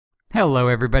Hello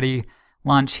everybody,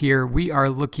 Launch here. We are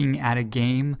looking at a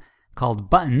game called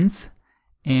Buttons,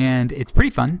 and it's pretty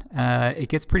fun. It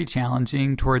gets pretty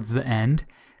challenging towards the end.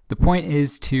 The point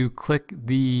is to click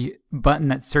the button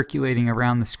that's circulating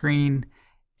around the screen,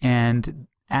 and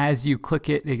as you click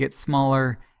it, it gets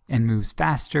smaller and moves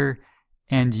faster,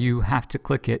 and you have to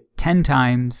click it 10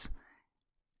 times,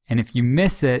 and if you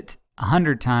miss it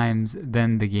 100 times,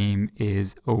 then the game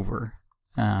is over.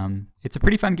 It's a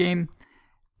pretty fun game.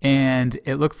 And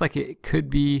it looks like it could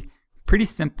be pretty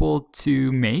simple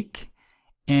to make,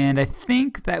 and I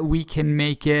think that we can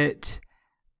make it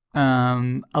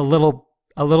a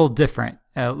little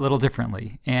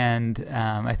differently, and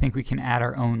I think we can add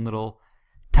our own little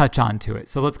touch onto it.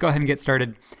 So let's go ahead and get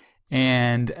started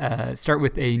and start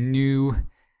with a new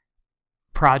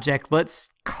project. Let's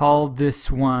call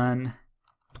this one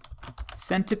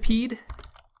Centipede.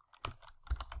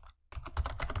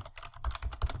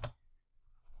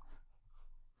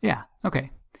 Yeah,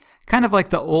 okay. Kind of like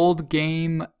the old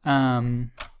game,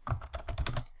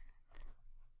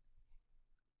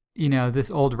 this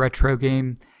old retro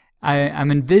game. I'm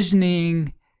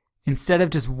envisioning, instead of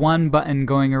just one button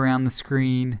going around the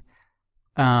screen,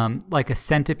 like a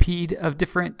centipede of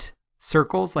different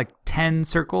circles, like 10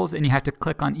 circles, and you have to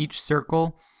click on each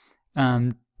circle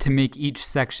to make each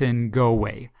section go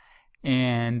away.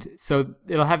 And so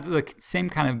it'll have the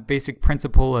same kind of basic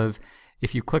principle of,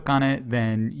 if you click on it,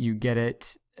 then you get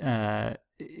it, that's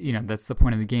the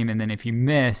point of the game, and then if you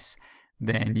miss,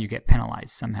 then you get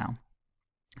penalized somehow.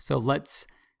 So let's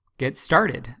get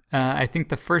started. I think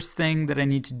the first thing that I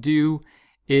need to do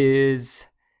is,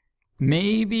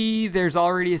 maybe there's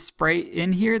already a sprite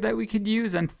in here that we could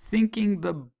use. I'm thinking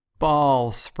the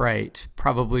ball sprite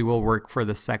probably will work for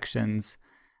the sections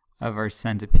of our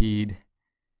centipede.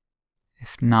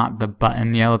 If not the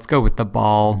button, yeah, let's go with the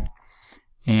ball.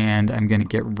 And I'm going to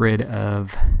get rid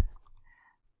of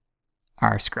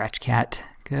our scratch cat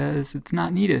because it's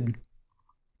not needed.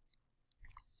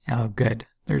 Oh, good.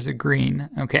 There's a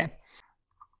green. Okay.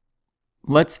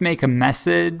 Let's make a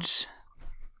message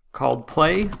called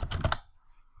play.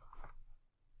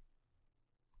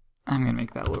 I'm going to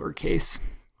make that lowercase.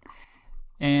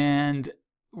 And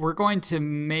we're going to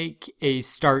make a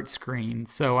start screen.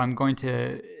 So I'm going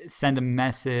to send a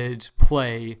message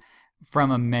play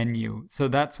from a menu. So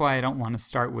that's why I don't want to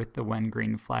start with the when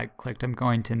green flag clicked. I'm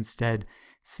going to instead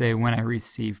say when I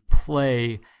receive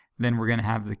play, then we're going to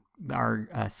have our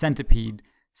centipede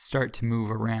start to move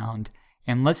around.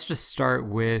 And let's just start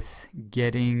with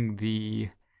getting the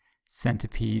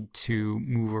centipede to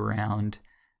move around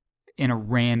in a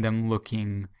random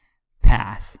looking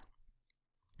path.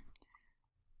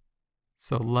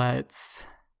 So let's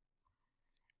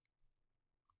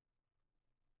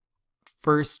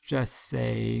first just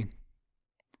say,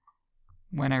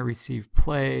 when I receive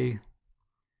play,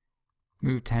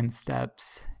 move 10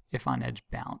 steps, if on edge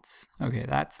bounce. Okay,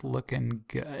 that's looking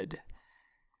good.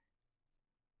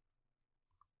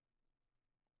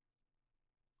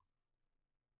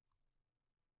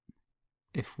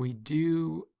 If we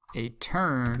do a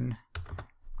turn,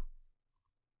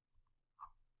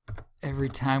 every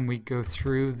time we go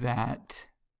through that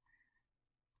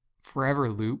forever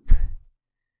loop,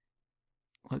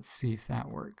 let's see if that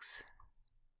works.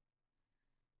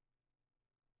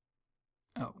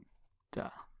 Oh, duh.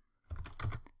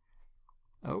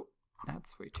 Oh,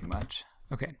 that's way too much.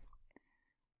 Okay.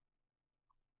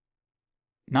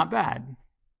 Not bad.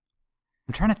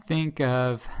 I'm trying to think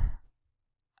of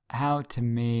how to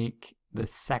make the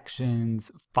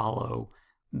sections follow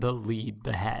the lead,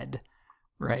 the head,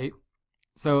 right?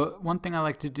 So one thing I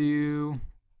like to do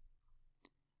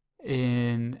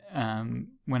in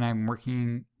when I'm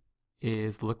working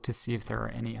is look to see if there are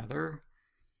any other.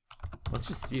 Let's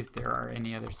just see if there are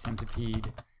any other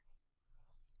centipede.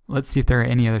 Let's see if there are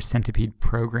any other centipede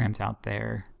programs out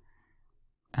there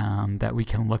that we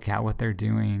can look at what they're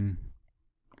doing.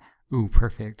 Ooh,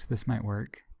 perfect. This might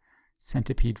work.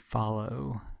 Centipede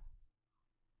follow.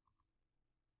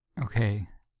 Okay.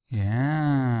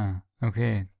 Yeah.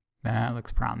 Okay. That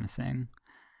looks promising.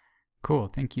 Cool.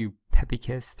 Thank you,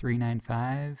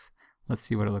 PeppyKiss395. Let's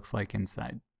see what it looks like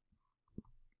inside.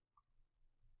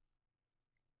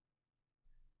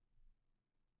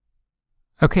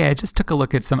 Okay, I just took a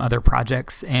look at some other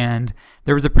projects, and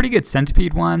there was a pretty good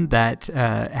centipede one that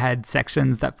had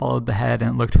sections that followed the head,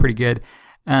 and it looked pretty good.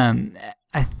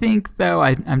 I think, though,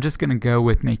 I'm just going to go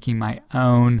with making my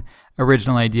own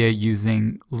original idea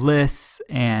using lists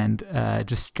and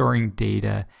just storing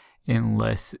data in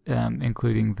lists,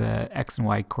 including the X and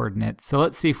Y coordinates. So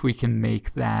let's see if we can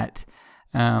make that.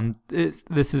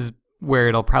 This is where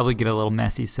it'll probably get a little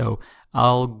messy, so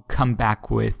I'll come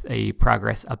back with a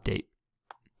progress update.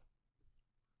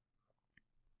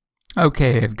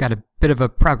 Okay, I've got a bit of a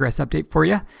progress update for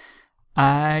you.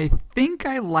 I think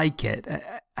I like it.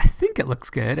 I think it looks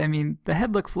good. I mean, the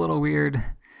head looks a little weird,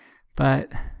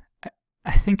 but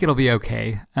I think it'll be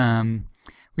okay.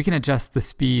 We can adjust the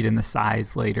speed and the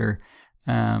size later,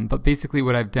 but basically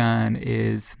what I've done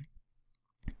is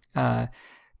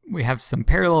we have some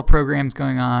parallel programs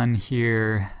going on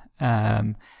here,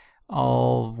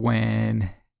 all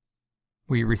when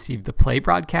we receive the play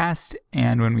broadcast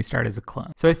and when we start as a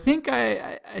clone. So I think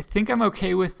I'm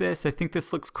okay with this. I think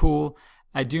this looks cool.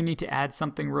 I do need to add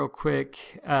something real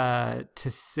quick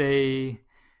to say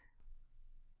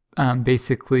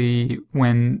basically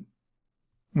when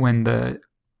the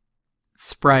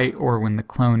sprite or when the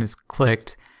clone is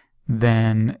clicked,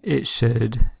 then it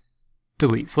should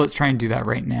delete. So let's try and do that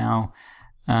right now.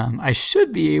 I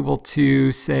should be able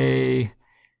to say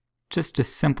just a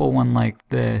simple one like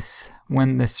this.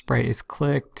 When this sprite is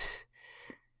clicked,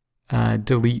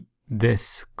 delete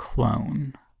this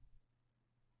clone.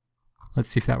 Let's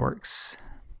see if that works.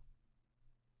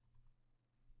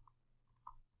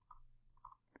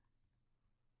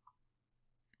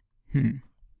 Maybe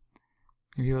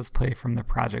let's play from the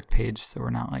project page so we're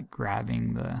not like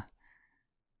grabbing the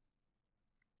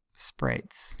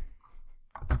sprites.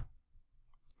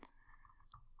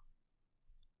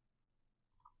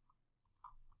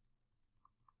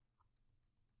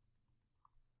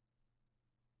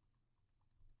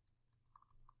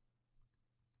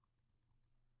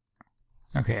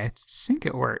 Okay, I think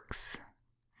it works.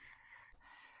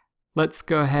 Let's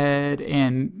go ahead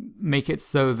and make it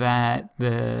so that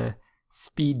the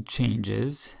speed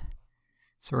changes.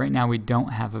 So right now we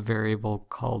don't have a variable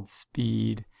called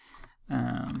speed. So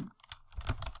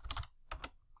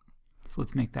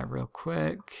let's make that real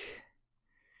quick.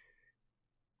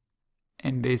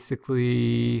 And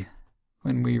basically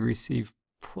when we receive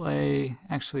play,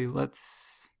 actually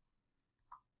let's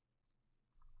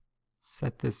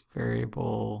set this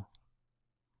variable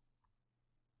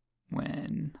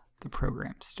when the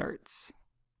program starts.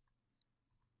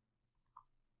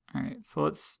 All right, so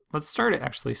let's start it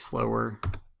actually slower,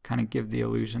 kind of give the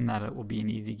illusion that it will be an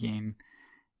easy game,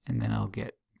 and then it'll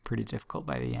get pretty difficult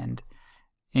by the end.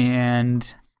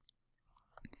 And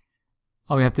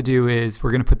all we have to do is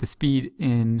we're going to put the speed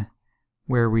in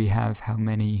where we have how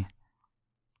many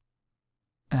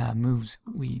moves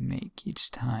we make each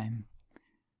time.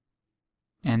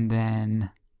 And then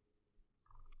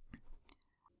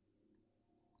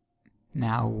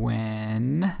now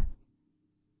when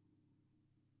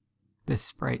this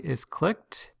sprite is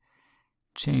clicked,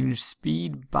 change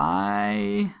speed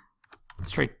by,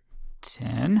 let's try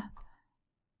 10.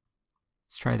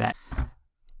 Let's try that.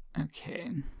 Okay.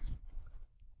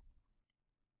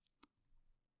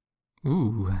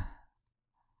 Ooh.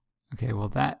 Okay, well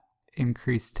that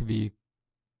increased to be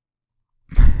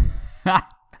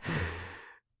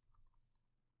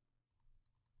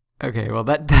okay, well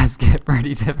that does get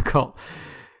pretty difficult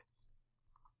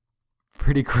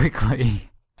pretty quickly.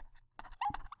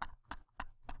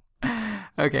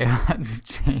 Okay, let's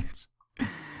change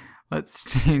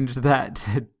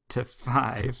that to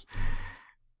 5,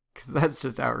 because that's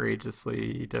just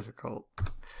outrageously difficult.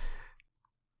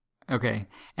 Okay,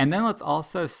 and then let's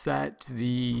also set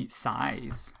the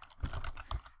size.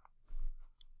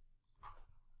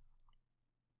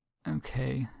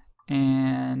 Okay,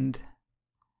 and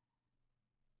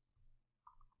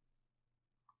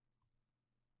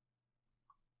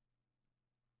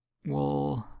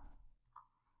we'll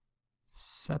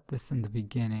set this in the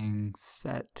beginning,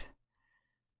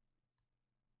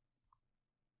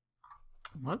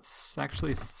 let's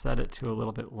actually set it to a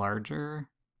little bit larger.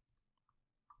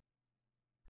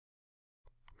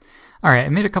 All right, I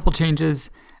made a couple changes.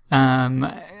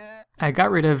 I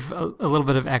got rid of a little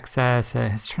bit of excess. I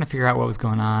was trying to figure out what was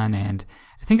going on, and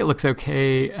I think it looks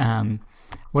okay.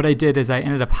 What I did is I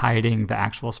ended up hiding the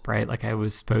actual sprite like I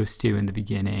was supposed to in the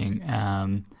beginning.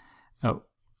 Oh,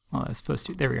 well, I was supposed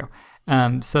to. There we go.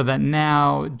 So that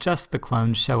now just the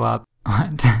clones show up.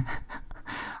 What?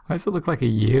 Why does it look like a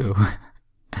U?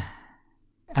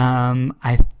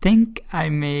 I think I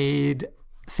made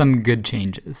some good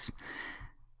changes.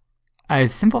 I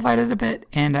simplified it a bit,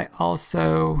 and I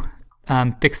also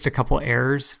fixed a couple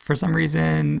errors. For some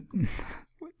reason,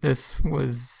 this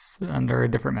was under a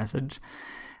different message.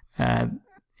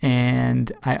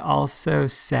 And I also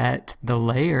set the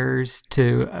layers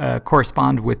to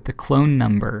correspond with the clone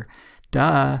number,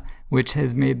 which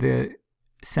has made the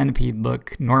Centipede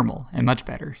look normal and much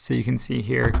better. So you can see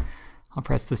here, I'll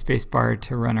press the space bar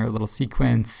to run our little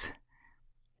sequence.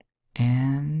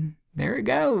 And there it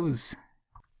goes.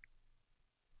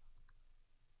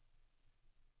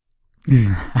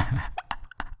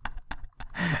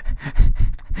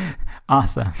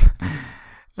 Awesome.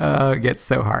 Oh, it gets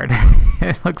so hard.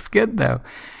 It looks good though.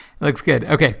 It looks good.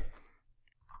 Okay.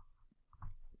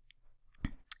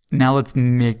 Now let's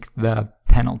make the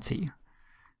penalty,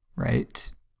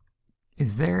 right?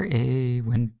 Is there a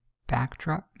when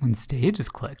stage is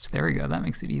clicked? There we go. That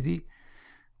makes it easy.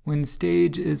 When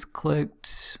stage is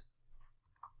clicked,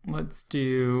 let's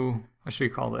do, what should we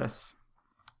call this?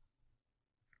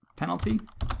 Penalty?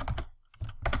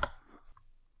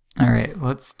 All right,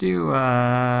 let's do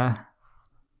a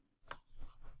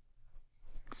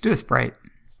sprite,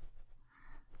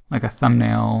 like a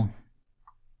thumbnail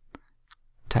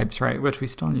type sprite, which we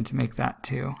still need to make that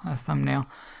too, a thumbnail.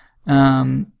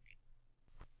 All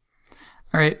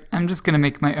right, I'm just gonna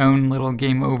make my own little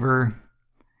game over,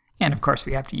 and of course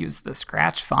we have to use the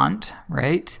Scratch font,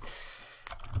 right?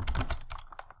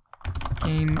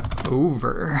 Game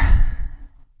over.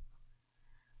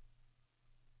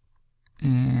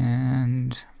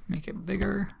 And make it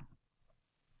bigger.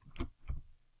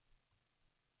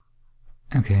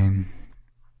 Okay,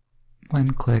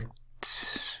 when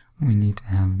clicked, we need to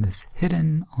have this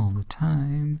hidden all the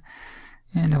time,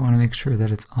 and I want to make sure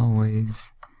that it's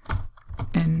always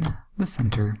in the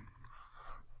center.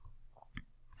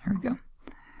 There we go.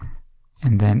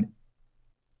 And then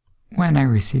when I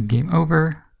receive game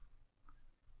over,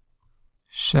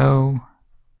 show,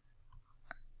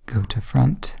 go to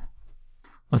front.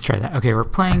 Let's try that. Okay, we're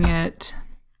playing it.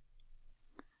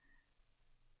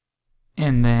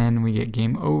 And then we get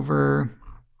game over.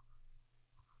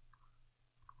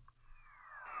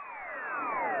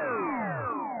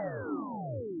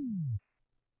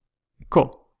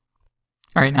 Cool.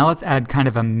 All right, now let's add kind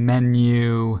of a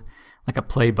menu, like a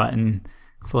play button.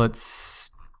 So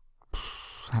let's,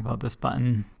 how about this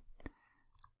button?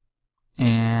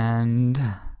 And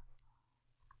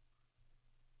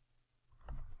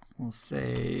we'll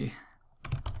say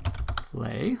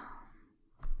play.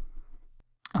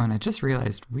 Oh, and I just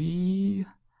realized we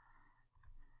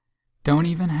don't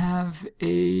even have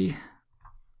a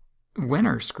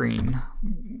winner screen.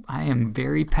 I am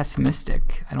very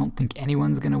pessimistic. I don't think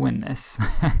anyone's gonna win this.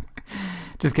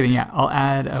 Just kidding, yeah, I'll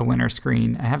add a winner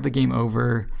screen. I have the game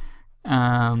over.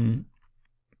 I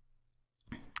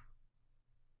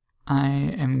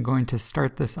am going to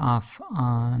start this off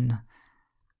on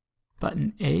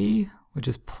button A, which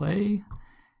is play,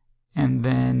 and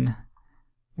then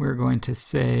we're going to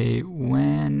say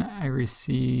when I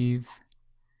receive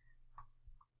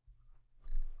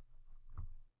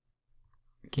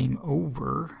game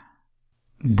over,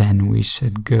 then we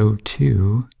should go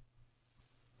to,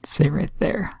 say right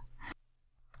there.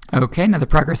 Okay, another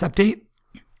progress update.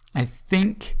 I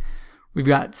think we've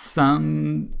got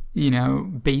some,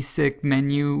 basic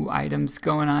menu items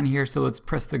going on here. So let's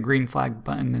press the green flag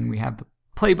button and we have the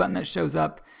play button that shows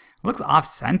up. It looks off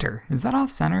center. Is that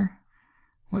off center?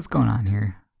 What's going on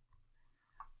here?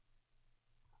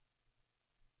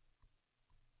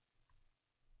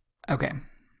 Okay.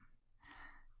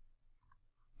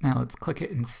 Now let's click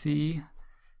it and see.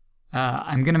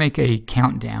 I'm gonna make a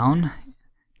countdown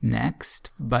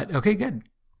next, but okay, good.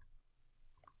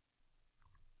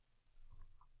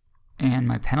 And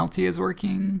my penalty is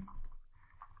working.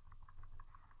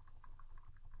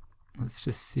 Let's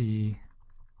just see.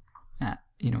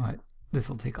 You know what? This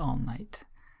will take all night.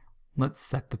 Let's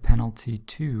set the penalty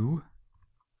to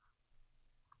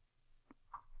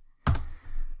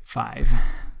 5.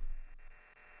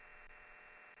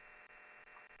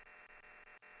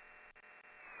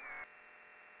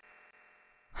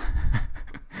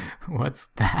 What's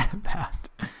that about?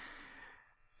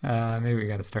 Maybe we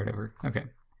gotta start over. Okay,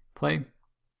 play.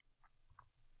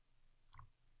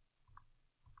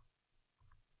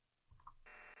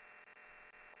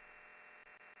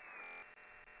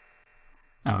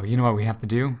 Oh, you know what we have to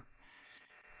do?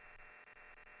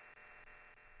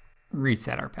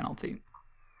 Reset our penalty.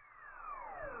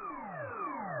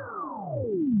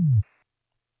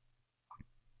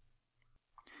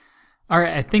 All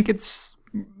right, I think it's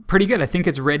pretty good. I think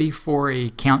it's ready for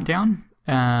a countdown.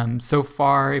 So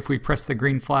far, if we press the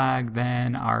green flag,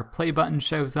 then our play button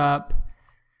shows up.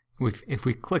 If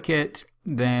we click it,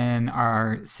 then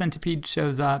our centipede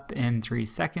shows up in 3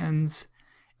 seconds.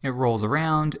 It rolls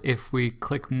around. If we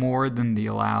click more than the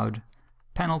allowed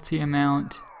penalty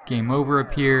amount, game over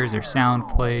appears, or sound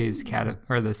plays,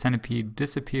 or the centipede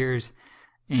disappears,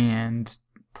 and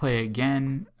play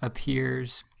again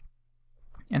appears.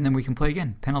 And then we can play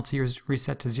again. Penalty is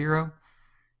reset to 0,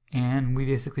 and we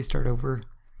basically start over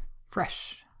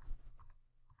fresh.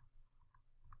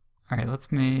 All right,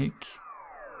 let's make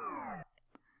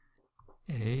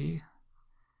a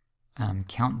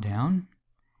countdown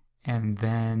and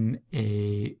then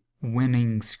a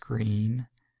winning screen.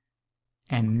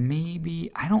 And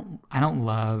maybe, I don't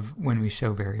love when we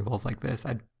show variables like this.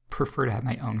 I'd prefer to have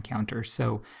my own counter.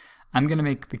 So I'm gonna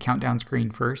make the countdown screen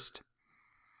first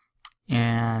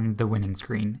and the winning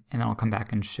screen, and then I'll come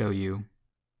back and show you.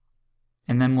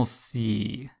 And then we'll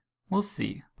see.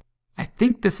 I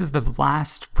think this is the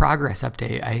last progress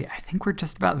update. I think we're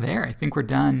just about there. I think we're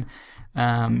done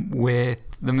with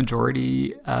the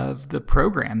majority of the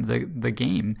program, the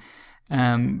game.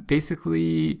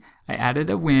 Basically, I added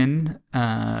a win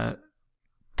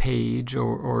page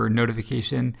or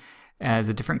notification as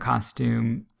a different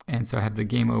costume, and so I have the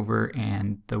game over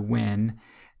and the win,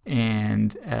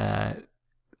 and I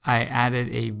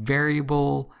added a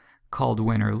variable called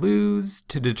win or lose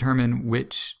to determine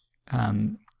which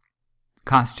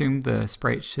costume the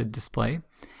sprite should display,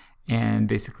 and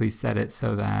basically set it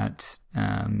so that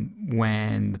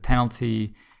when the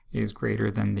penalty is greater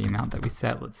than the amount that we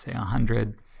set, let's say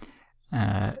 100,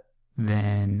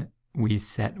 then we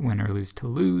set win or lose to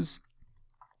lose.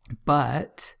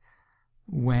 But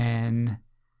when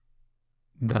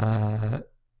the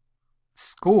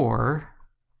score,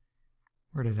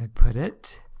 where did I put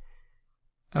it?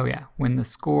 Oh yeah, when the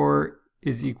score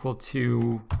is equal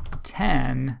to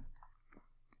 10,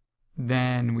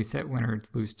 then we set win or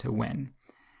lose to win.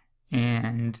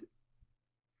 And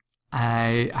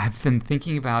I've been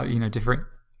thinking about, different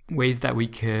ways that we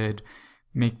could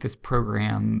make this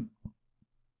program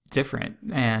different.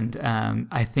 And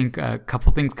I think a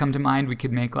couple things come to mind. We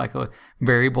could make like a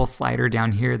variable slider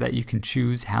down here that you can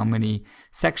choose how many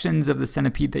sections of the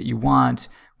centipede that you want.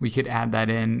 We could add that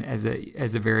in as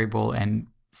a variable and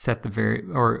set the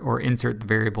or insert the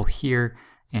variable here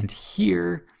and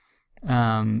here.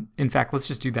 In fact, let's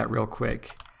just do that real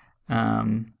quick.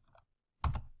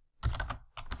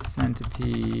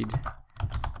 Centipede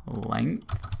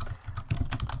length.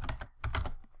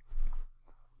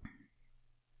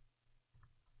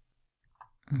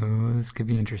 Oh, this could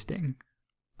be interesting.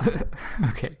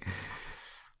 Okay.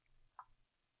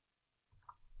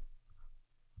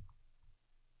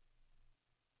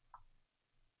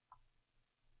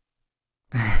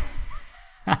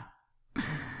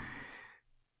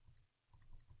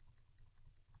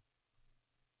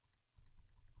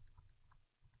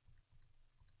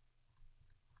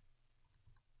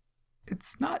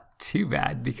 It's not too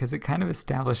bad because it kind of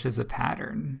establishes a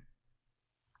pattern.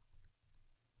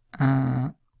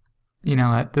 You know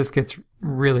what? This gets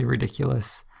really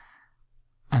ridiculous.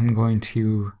 I'm going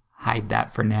to hide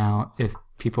that for now. If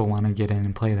people want to get in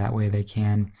and play that way, they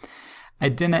can. I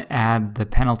didn't add the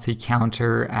penalty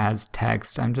counter as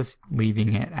text. I'm just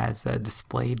leaving it as a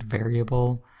displayed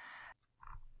variable.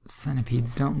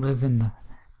 Centipedes don't live in the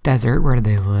desert. Where do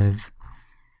they live?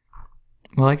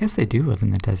 Well, I guess they do live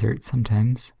in the desert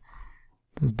sometimes.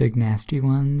 Those big nasty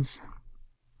ones.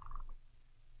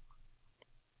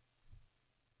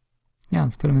 Yeah,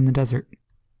 let's put them in the desert.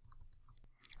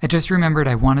 I just remembered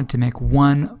I wanted to make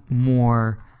one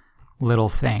more little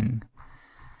thing.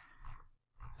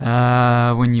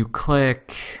 When you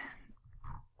click,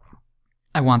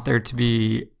 I want there to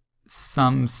be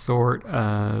some sort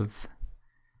of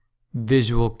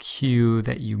visual cue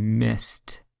that you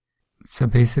missed. So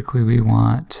basically we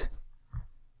want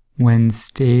when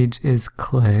stage is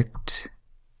clicked,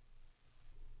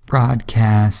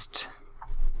 broadcast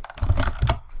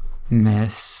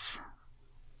miss.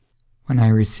 When I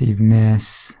receive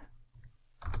miss,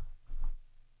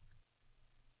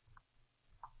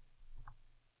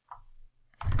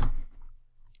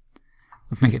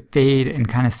 let's make it fade and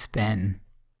kind of spin.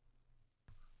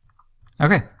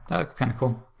 Okay, that looks kind of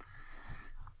cool.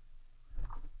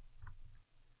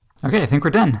 Okay, I think we're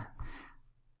done.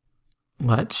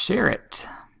 Let's share it.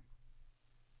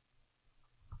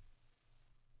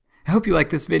 I hope you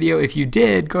liked this video. If you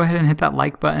did, go ahead and hit that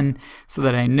like button so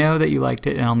that I know that you liked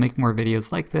it and I'll make more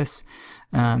videos like this.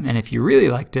 And if you really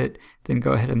liked it, then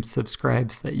go ahead and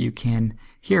subscribe so that you can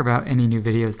hear about any new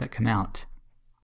videos that come out.